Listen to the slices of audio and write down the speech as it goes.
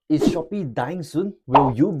Is Shopee dying soon?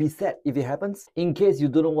 Will you be sad if it happens? In case you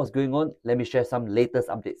don't know what's going on, let me share some latest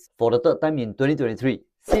updates. For the third time in 2023,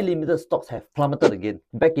 Sea Limited stocks have plummeted again.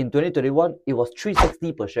 Back in 2021, it was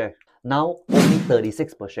 360 per share. Now, only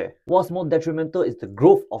 36 per share. What's more detrimental is the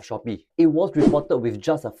growth of Shopee. It was reported with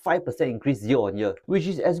just a 5% increase year on year, which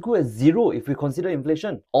is as good as zero if we consider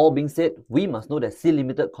inflation. All being said, we must know that Sea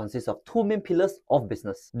Limited consists of two main pillars of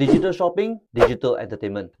business: digital shopping, digital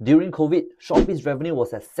entertainment. During COVID, Shopee's revenue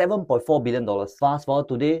was at $7.4 billion. Fast forward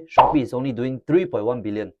today, Shopee is only doing $3.1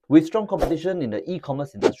 billion. With strong competition in the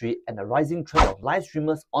e-commerce industry and a rising trend of live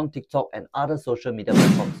streamers on TikTok and other social media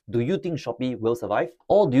platforms, do you think Shopee will survive?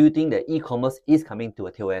 Or do you think that e-commerce is coming to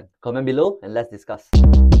a tail end? Comment below and let's discuss.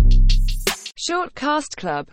 Shortcast Club.